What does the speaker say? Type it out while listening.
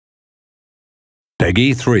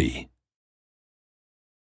Peggy 3.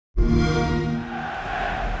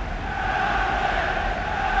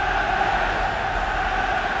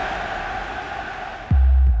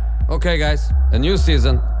 Okay, guys, a new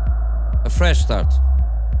season, a fresh start.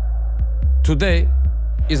 Today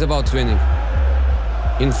is about winning.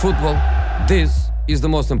 In football, this is the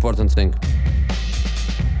most important thing.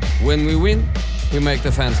 When we win, we make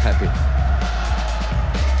the fans happy.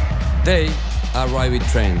 They are why we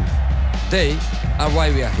train. They are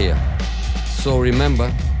why we are here. So remember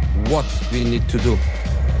what we need to do.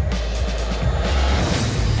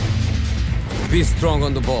 Be strong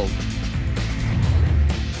on the ball.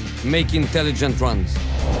 Make intelligent runs.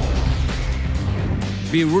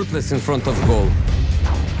 Be ruthless in front of goal.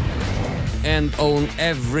 And own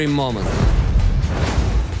every moment.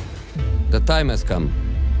 The time has come.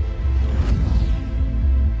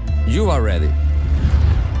 You are ready.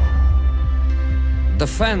 The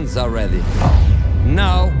fans are ready.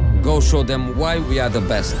 Now, go show them why we are the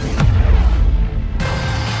best.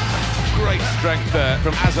 Great strength there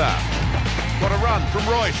from Azar. What a run from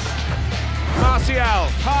Royce. Martial,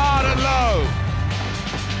 hard and low.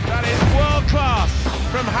 That is world class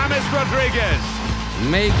from James Rodriguez.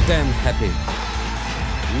 Make them happy.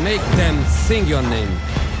 Make them sing your name.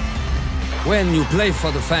 When you play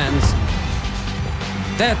for the fans,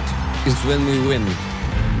 that is when we win.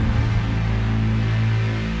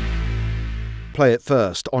 Play it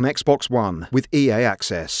first on Xbox One with EA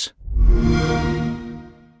Access.